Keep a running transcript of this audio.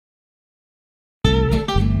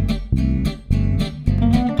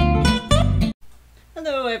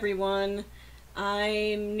everyone.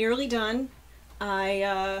 I'm nearly done.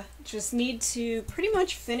 I just need to pretty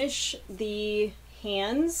much finish the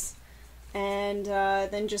hands and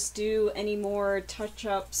then just do any more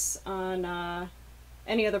touch-ups on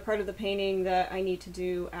any other part of the painting that I need to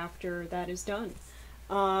do after that is done.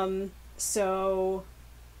 So,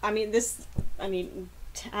 having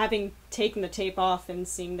taken the tape off and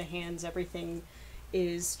seeing the hands, everything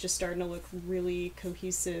is just starting to look really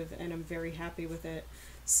cohesive, and I'm very happy with it.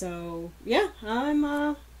 So yeah, I'm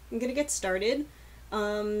gonna get started.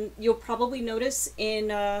 You'll probably notice in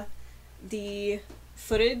the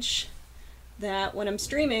footage that when I'm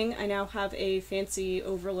streaming, I now have a fancy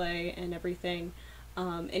overlay and everything.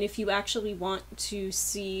 And if you actually want to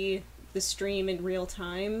see the stream in real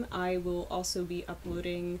time, I will also be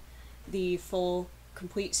uploading the full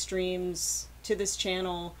complete streams to this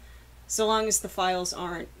channel, so long as the files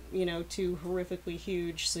aren't, too horrifically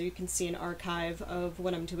huge, so you can see an archive of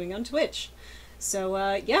what I'm doing on Twitch. So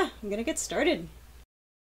yeah, I'm gonna get started.